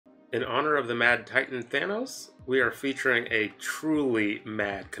In honor of the Mad Titan Thanos, we are featuring a truly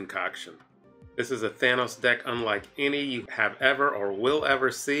mad concoction. This is a Thanos deck unlike any you have ever or will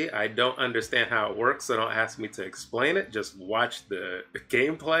ever see. I don't understand how it works, so don't ask me to explain it. Just watch the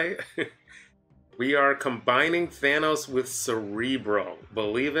gameplay. We are combining Thanos with Cerebro,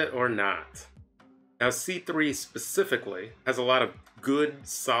 believe it or not. Now C3 specifically has a lot of good,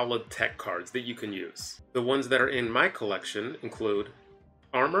 solid tech cards that you can use. The ones that are in my collection include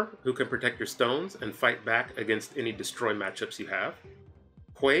Armor, who can protect your stones and fight back against any destroy matchups you have.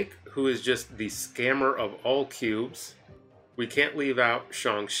 Quake, who is just the scammer of all cubes. We can't leave out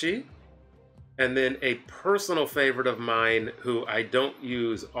Shang-Chi. And then a personal favorite of mine who I don't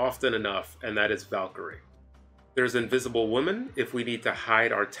use often enough, and that is Valkyrie. There's Invisible Woman if we need to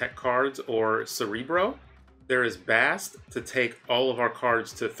hide our tech cards or Cerebro. There is Bast to take all of our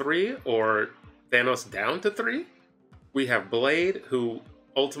cards to 3 or Thanos down to 3. We have Blade, who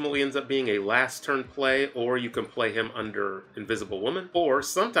ultimately ends up being a last turn play, or you can play him under Invisible Woman, or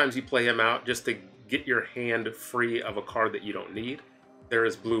sometimes you play him out just to get your hand free of a card that you don't need. There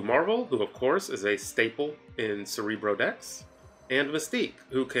is Blue Marvel, who of course is a staple in Cerebro decks, and Mystique,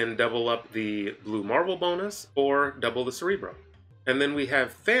 who can double up the Blue Marvel bonus or double the Cerebro. And then we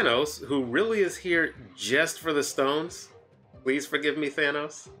have Thanos, who really is here just for the stones. Please forgive me,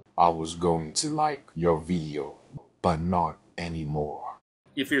 Thanos. I was going to like your video, but not anymore.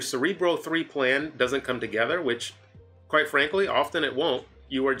 If your Cerebro 3 plan doesn't come together, which quite frankly, often it won't,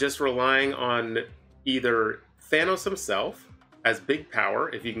 you are just relying on either Thanos himself as big power,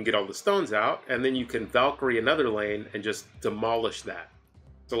 if you can get all the stones out, and then you can Valkyrie another lane and just demolish that.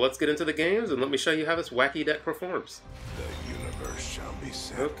 So let's get into the games and let me show you how this wacky deck performs. The universe shall be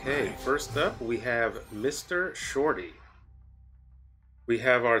set Okay, right. first up we have Mr. Shorty. We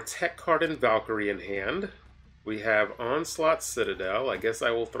have our tech card in Valkyrie in hand. We have Onslaught Citadel. I guess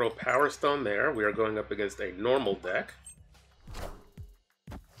I will throw Power Stone there. We are going up against a normal deck.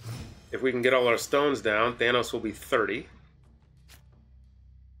 If we can get all our stones down, Thanos will be 30,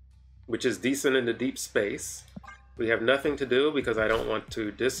 which is decent into deep space. We have nothing to do because I don't want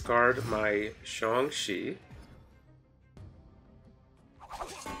to discard my Shang-Chi.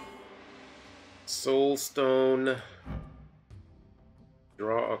 Soul Stone.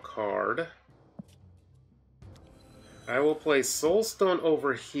 Draw a card. I will play Soulstone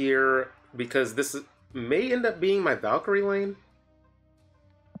over here because this may end up being my Valkyrie lane.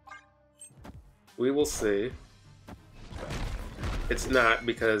 We will see. It's not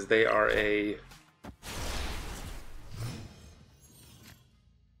because they are a...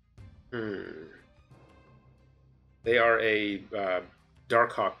 They are a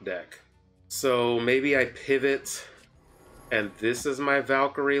Darkhawk deck. So maybe I pivot and this is my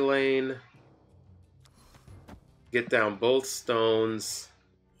Valkyrie lane. Get down both stones.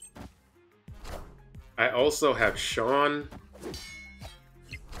 I also have Sean.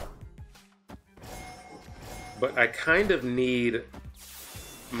 But I kind of need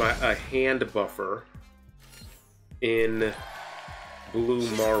a hand buffer in Blue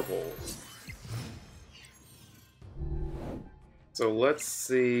Marvel. So let's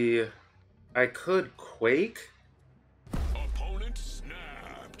see. I could Quake. Opponent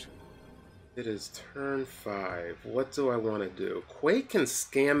snapped. It is turn 5. What do I want to do? Quake can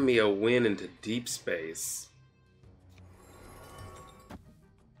scam me a win into deep space.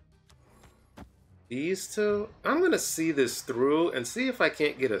 These two? I'm going to see this through and see if I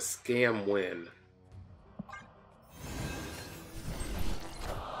can't get a scam win.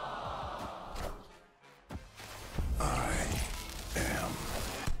 I am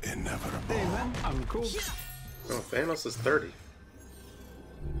inevitable. Hey man, I'm cool. Oh, Thanos is 30.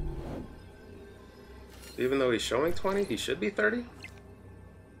 Even though he's showing 20, he should be 30?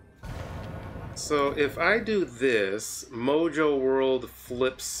 So if I do this, Mojo World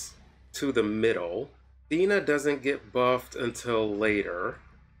flips to the middle. Thena doesn't get buffed until later.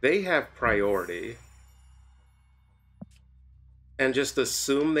 They have priority. And just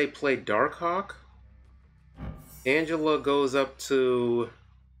assume they play Darkhawk. Angela goes up to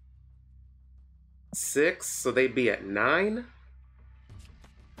 6, so they'd be at 9.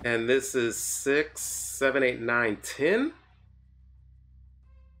 And this is 6, 7, 8, 9, 10.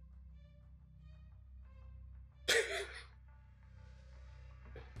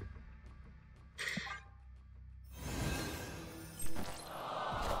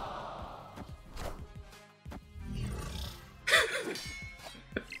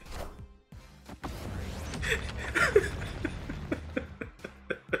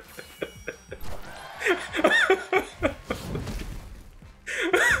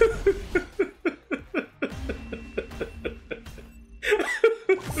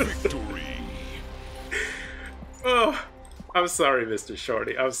 I'm sorry, Mr.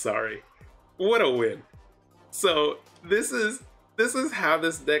 Shorty. I'm sorry. What a win. So this is how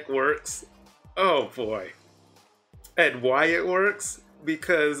this deck works. Oh boy. And why it works?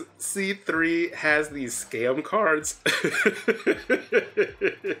 Because C3 has these scam cards.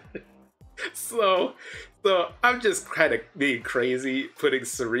 So I'm just kind of being crazy putting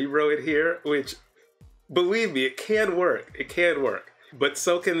Cerebro in here, which, believe me, it can work. It can work. But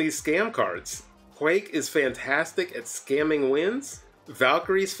so can these scam cards. Quake is fantastic at scamming wins.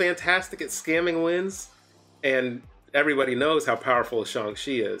 Valkyrie's fantastic at scamming wins. And everybody knows how powerful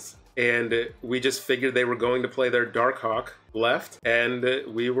Shang-Chi is. And we just figured they were going to play their Darkhawk left, and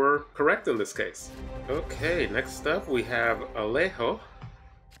we were correct in this case. Okay, next up we have Alejo.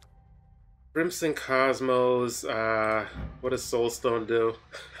 Crimson Cosmos, what does Soulstone do?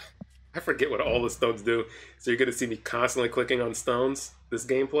 I forget what all the stones do, so you're gonna see me constantly clicking on stones this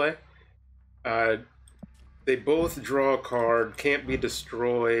gameplay. They both draw a card, can't be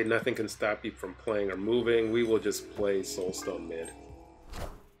destroyed, nothing can stop you from playing or moving. We will just play Soulstone mid.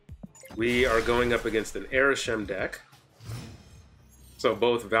 We are going up against an Arishem deck. So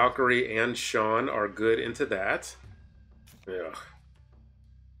both Valkyrie and Sean are good into that. Ugh.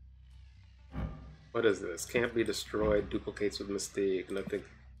 What is this? Can't be destroyed, duplicates with Mystique, nothing.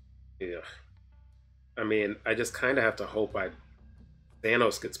 Ugh. I mean, I just kind of have to hope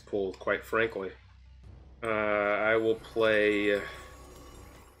Thanos gets pulled, quite frankly. I will play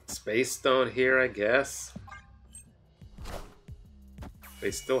Space Stone here, I guess. They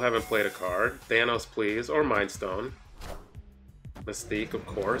still haven't played a card. Thanos, please, or Mind Stone. Mystique, of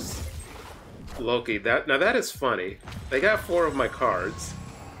course. Loki, now that is funny. They got 4 of my cards,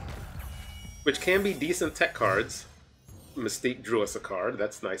 which can be decent tech cards. Mystique drew us a card,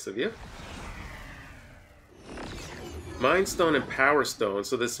 that's nice of you. Mind Stone and Power Stone,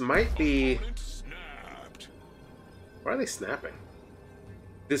 so this might be... Why are they snapping?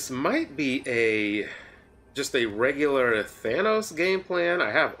 This might be just a regular Thanos game plan.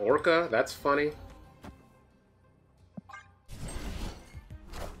 I have Orca, that's funny.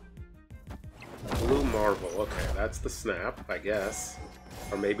 Blue Marvel, okay, that's the snap, I guess.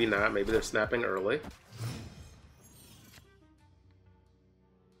 Or maybe not, maybe they're snapping early.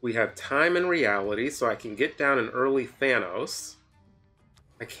 We have Time and Reality, so I can get down an early Thanos.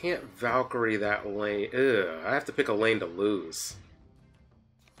 I can't Valkyrie that lane. Ugh, I have to pick a lane to lose.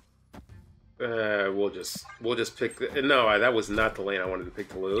 We'll just pick... No, that was not the lane I wanted to pick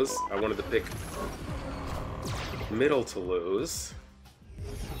to lose. I wanted to pick middle to lose.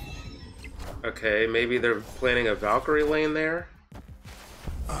 Okay, maybe they're planning a Valkyrie lane there.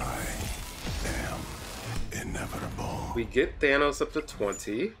 I am inevitable. We get Thanos up to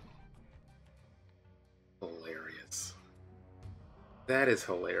 20. Hilarious. That is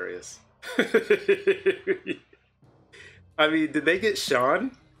hilarious. I mean, did they get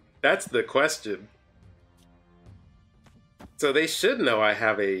Sean? That's the question. So they should know I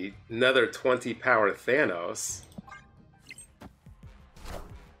have another 20 power Thanos.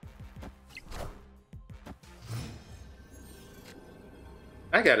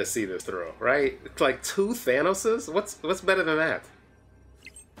 I gotta see this through, right? It's like 2 Thanoses? What's better than that?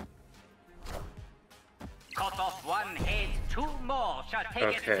 Cut off one head, 2 more shall take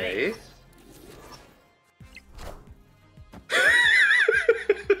its Okay. place.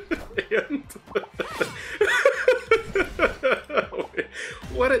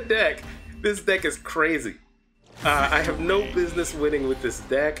 What a deck! This deck is crazy. I have no business winning with this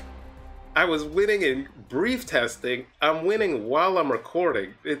deck. I was winning in brief testing. I'm winning while I'm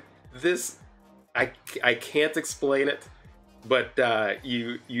recording. I can't explain it, but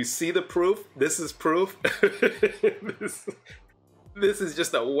you see the proof. This is proof. This is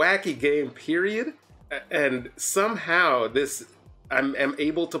just a wacky game, period. And somehow I'm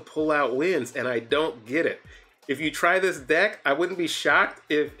able to pull out wins, and I don't get it. If you try this deck, I wouldn't be shocked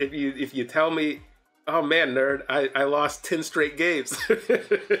if you tell me, oh man, nerd, I lost 10 straight games.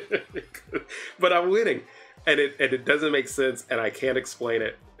 But I'm winning. And it doesn't make sense, and I can't explain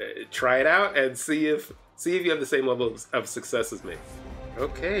it. Try it out and see if you have the same level of success as me.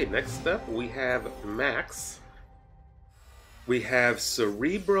 Okay, next up we have Max. We have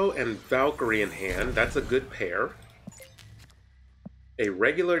Cerebro and Valkyrie in hand. That's a good pair. A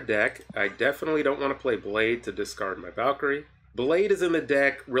regular deck. I definitely don't want to play Blade to discard my Valkyrie. Blade is in the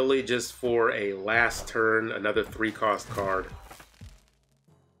deck really just for a last turn, another 3-cost card.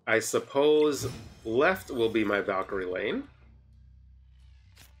 I suppose left will be my Valkyrie lane.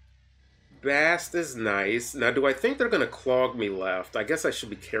 Bast is nice. Now, do I think they're going to clog me left? I guess I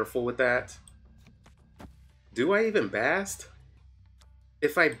should be careful with that. Do I even Bast?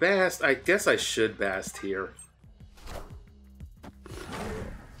 If I Bast, I guess I should Bast here.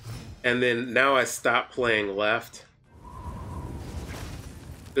 And then now I stop playing left.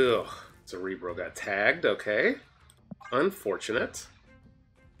 Ugh, Cerebro got tagged, okay. Unfortunate.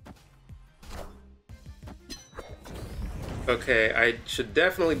 Okay, I should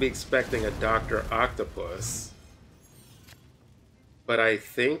definitely be expecting a Dr. Octopus. But I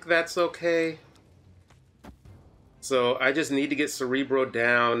think that's okay. So I just need to get Cerebro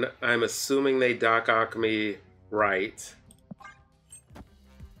down. I'm assuming they Darkhawk me right.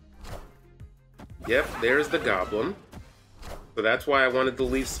 Yep, there's the Goblin. So that's why I wanted to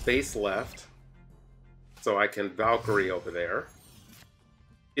leave space left. So I can Valkyrie over there.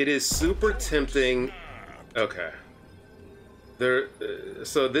 It is super tempting. Okay.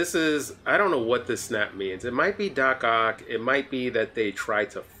 So this is, I don't know what this snap means. It might be Darkhawk. It might be that they try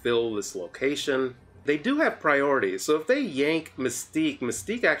to fill this location. They do have priorities. So if they yank Mystique,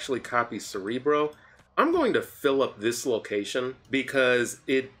 Mystique actually copies Cerebro. I'm going to fill up this location because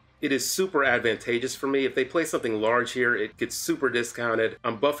it is super advantageous for me. If they play something large here, it gets super discounted.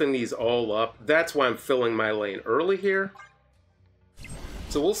 I'm buffing these all up. That's why I'm filling my lane early here.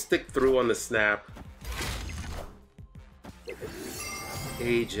 So we'll stick through on the snap.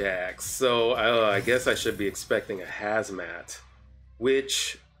 Ajax. So I guess I should be expecting a Hazmat,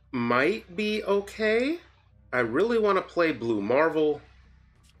 which might be okay. I really want to play Blue Marvel.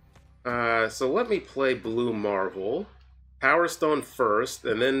 So let me play Blue Marvel. Power Stone first,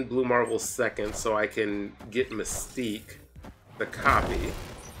 and then Blue Marvel second, so I can get Mystique, the copy.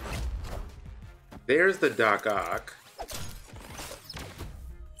 There's the Darkhawk.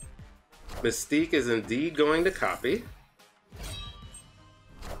 Mystique is indeed going to copy.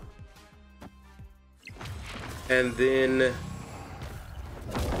 And then,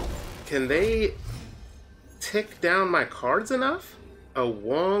 can they tick down my cards enough? A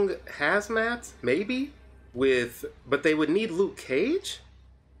Wong Hazmat, maybe? But they would need Luke Cage?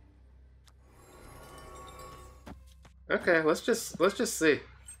 Okay, let's just see.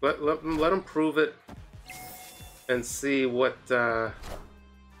 Let them prove it and see what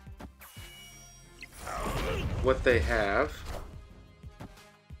they have.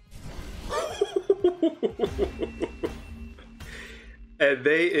 And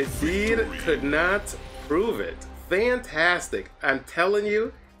they indeed could not prove it. Fantastic. I'm telling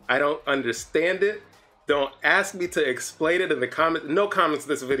you, I don't understand it. Don't ask me to explain it in the comments. No comments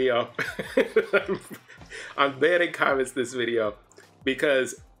this video. I'm banning comments this video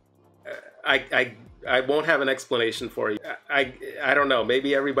because I won't have an explanation for you. I don't know.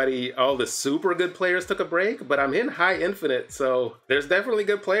 Maybe everybody, all the super good players took a break, but I'm in high infinite, so there's definitely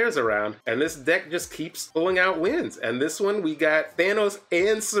good players around. And this deck just keeps pulling out wins. And this one, we got Thanos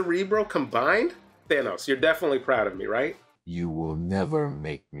and Cerebro combined. Thanos, you're definitely proud of me, right? You will never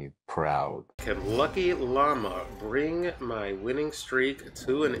make me proud. Can Lucky Llama bring my winning streak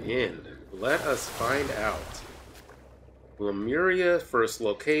to an end? Let us find out. Lemuria, first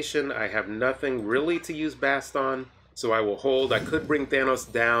location. I have nothing really to use Bast on, so I will hold. I could bring Thanos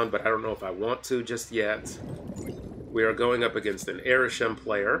down, but I don't know if I want to just yet. We are going up against an Arishem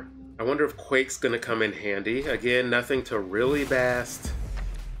player. I wonder if Quake's going to come in handy. Again, nothing to really Bast.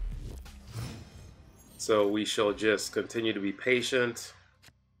 So we shall just continue to be patient.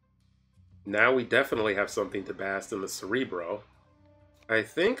 Now we definitely have something to Bast in the Cerebro. I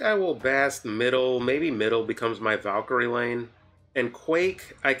think I will Bast middle, maybe middle becomes my Valkyrie lane. And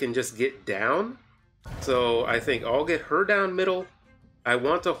Quake, I can just get down. So I think I'll get her down middle. I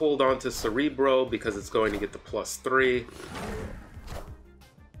want to hold on to Cerebro because it's going to get the +3.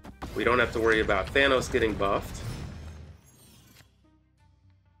 We don't have to worry about Thanos getting buffed.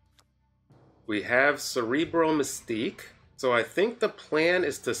 We have Cerebro Mystique. So I think the plan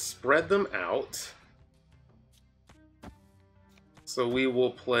is to spread them out. So we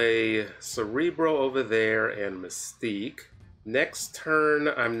will play Cerebro over there and Mystique. Next turn,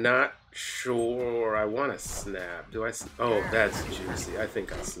 I'm not sure. I want to snap. Do I? Oh, that's juicy. I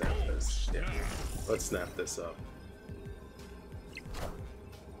think I'll snap this. Yeah. Let's snap this up.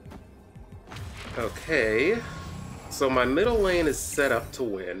 Okay. So my middle lane is set up to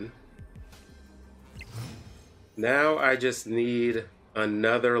win. Now I just need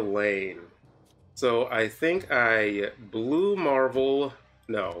another lane. So I think I Blue Marvel.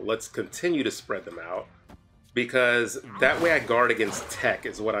 No, let's continue to spread them out. Because that way I guard against tech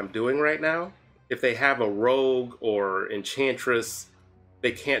is what I'm doing right now. If they have a rogue or enchantress,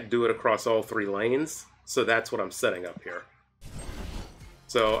 they can't do it across all 3 lanes. So that's what I'm setting up here.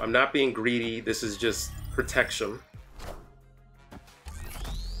 So I'm not being greedy. This is just protection.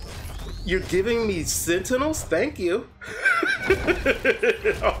 You're giving me Sentinels? Thank you.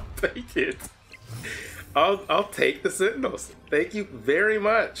 I'll take it. I'll take the Sentinels. Thank you very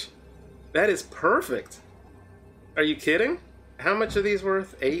much. That is perfect. Are you kidding? How much are these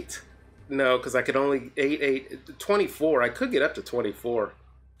worth? 8? No, because I could only 24. I could get up to 24.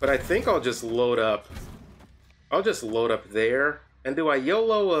 But I think I'll just load up. I'll just load up there. And do I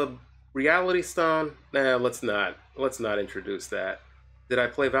YOLO a Reality Stone? Nah, let's not. Let's not introduce that. Did I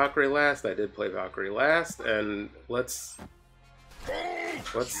play Valkyrie last? I did play Valkyrie last. And let's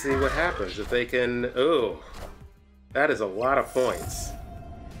see what happens. If they can... Ooh. That is a lot of points.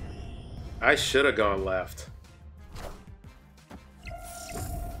 I should have gone left.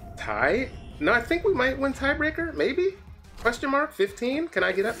 Tie? No, I think we might win tiebreaker. Maybe? Question mark? 15? Can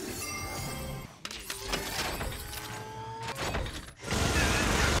I get up?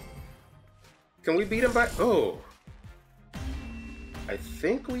 Can we beat him by... Oh. I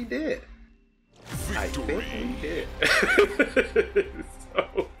think we did. I think we did.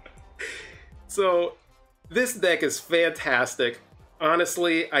 So, this deck is fantastic.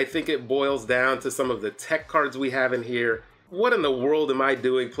 Honestly, I think it boils down to some of the tech cards we have in here. What in the world am I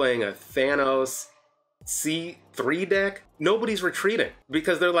doing playing a Thanos C3 deck? Nobody's retreating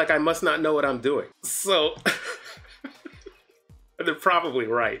because they're like, I must not know what I'm doing. So, they're probably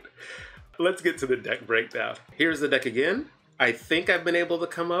right. Let's get to the deck breakdown. Here's the deck again. I think I've been able to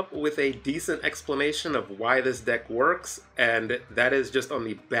come up with a decent explanation of why this deck works, and that is just on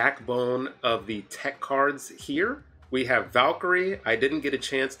the backbone of the tech cards here. We have Valkyrie. I didn't get a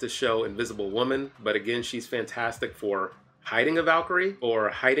chance to show Invisible Woman, but again, she's fantastic for hiding a Valkyrie, or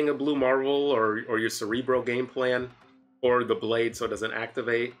hiding a Blue Marvel, or your Cerebro game plan, or the Blade so it doesn't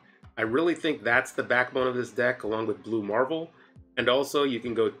activate. I really think that's the backbone of this deck, along with Blue Marvel. And also, you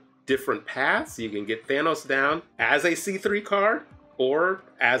can go different paths. You can get Thanos down as a C3 card, or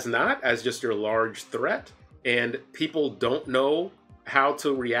as not, as just your large threat. And people don't know how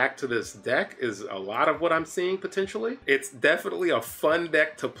to react to this deck is a lot of what I'm seeing potentially. It's definitely a fun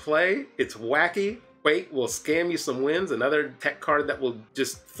deck to play. It's wacky. Quake will scam you some wins, another tech card that will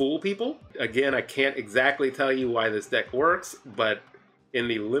just fool people. Again, I can't exactly tell you why this deck works, but in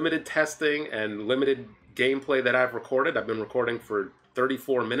the limited testing and limited gameplay that I've recorded, I've been recording for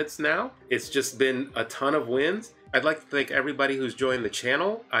 34 minutes now. It's just been a ton of wins. I'd like to thank everybody who's joined the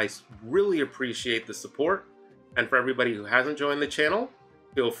channel. I really appreciate the support. And for everybody who hasn't joined the channel,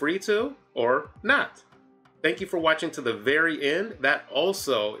 feel free to, or not. Thank you for watching to the very end. That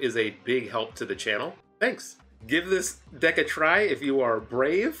also is a big help to the channel. Thanks. Give this deck a try if you are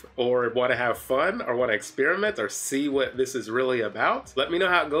brave, or want to have fun, or want to experiment, or see what this is really about. Let me know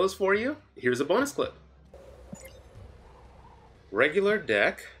how it goes for you. Here's a bonus clip. Regular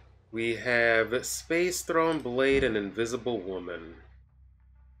deck, we have Space Throne, Blade, and Invisible Woman.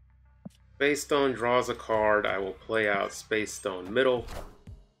 Space Stone draws a card. I will play out Space Stone middle.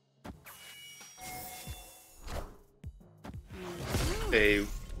 A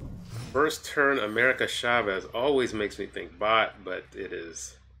first turn America Chavez always makes me think bot, but it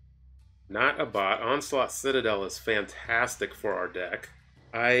is not a bot. Onslaught Citadel is fantastic for our deck.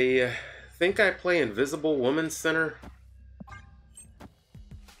 I think I play Invisible Woman center.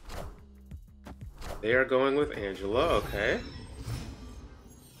 They are going with Angela, okay.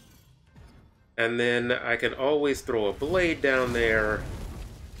 And then I can always throw a Blade down there.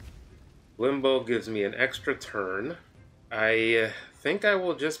 Limbo gives me an extra turn. I think I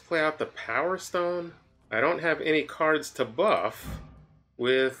will just play out the Power Stone. I don't have any cards to buff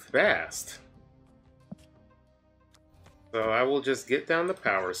with Bast. So I will just get down the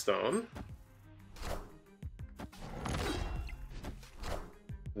Power Stone.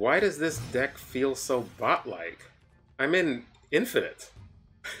 Why does this deck feel so bot-like? I'm in Infinite.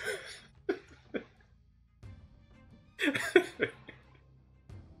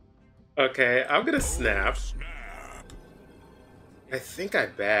 Okay, I'm gonna snap. I think I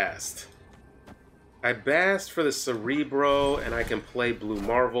Bast. I Bast for the Cerebro, and I can play Blue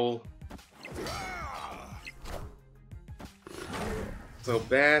Marvel. So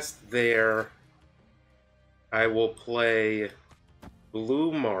Bast there. I will play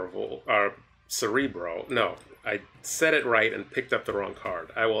Blue Marvel, or Cerebro. No, I said it right and picked up the wrong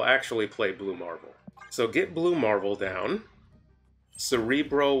card. I will actually play Blue Marvel. So get Blue Marvel down.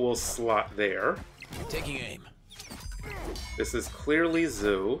 Cerebro will slot there. Taking aim. This is clearly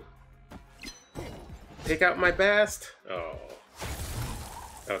Zoo. Take out my Bast. Oh.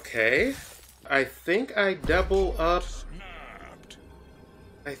 Okay. I think I double up.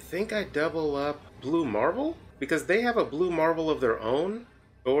 I think I double up Blue Marvel? Because they have a Blue Marvel of their own?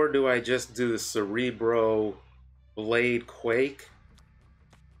 Or do I just do the Cerebro, Blade, Quake?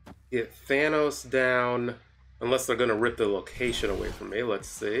 Get Thanos down, unless they're gonna rip the location away from me. Let's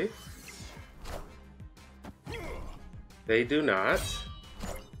see. They do not.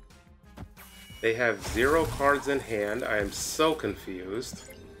 They have 0 cards in hand. I am so confused.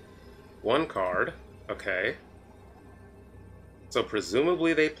 1 card. Okay. So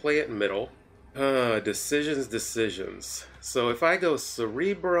presumably they play it middle. Decisions. So if I go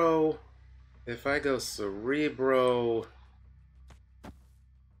Cerebro...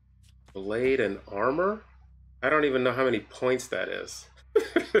 Blade and Armor? I don't even know how many points that is.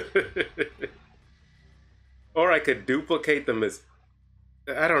 Or I could duplicate them as...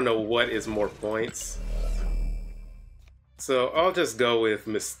 I don't know what is more points. So I'll just go with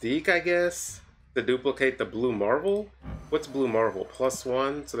Mystique, I guess, to duplicate the Blue Marvel. What's Blue Marvel?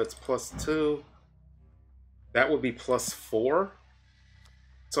 +1, so that's +2. That would be +4.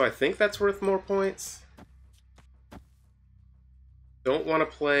 So I think that's worth more points. Don't want to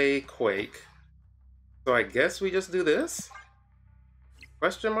play Quake. So I guess we just do this?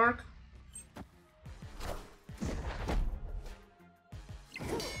 Question mark?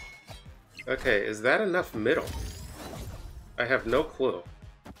 Okay, is that enough middle? I have no clue.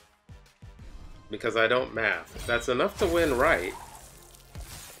 Because I don't math. That's enough to win right.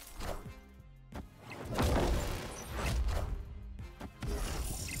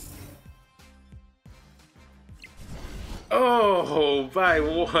 Oh, by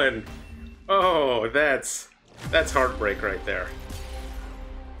 1. Oh, that's heartbreak right there.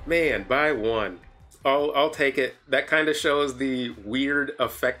 Man, by 1. I'll take it. That kind of shows the weird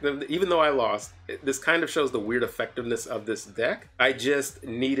effectiveness. Even though I lost, this kind of shows the weird effectiveness of this deck. I just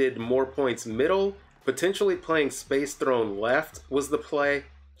needed more points middle. Potentially playing Space Throne left was the play,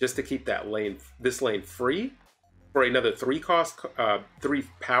 just to keep that lane, this lane free for another 3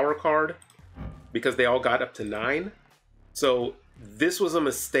 power card, because they all got up to 9. So this was a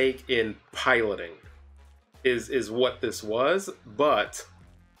mistake in piloting, is what this was. But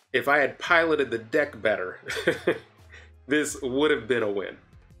if I had piloted the deck better, this would have been a win.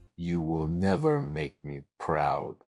 You will never make me proud.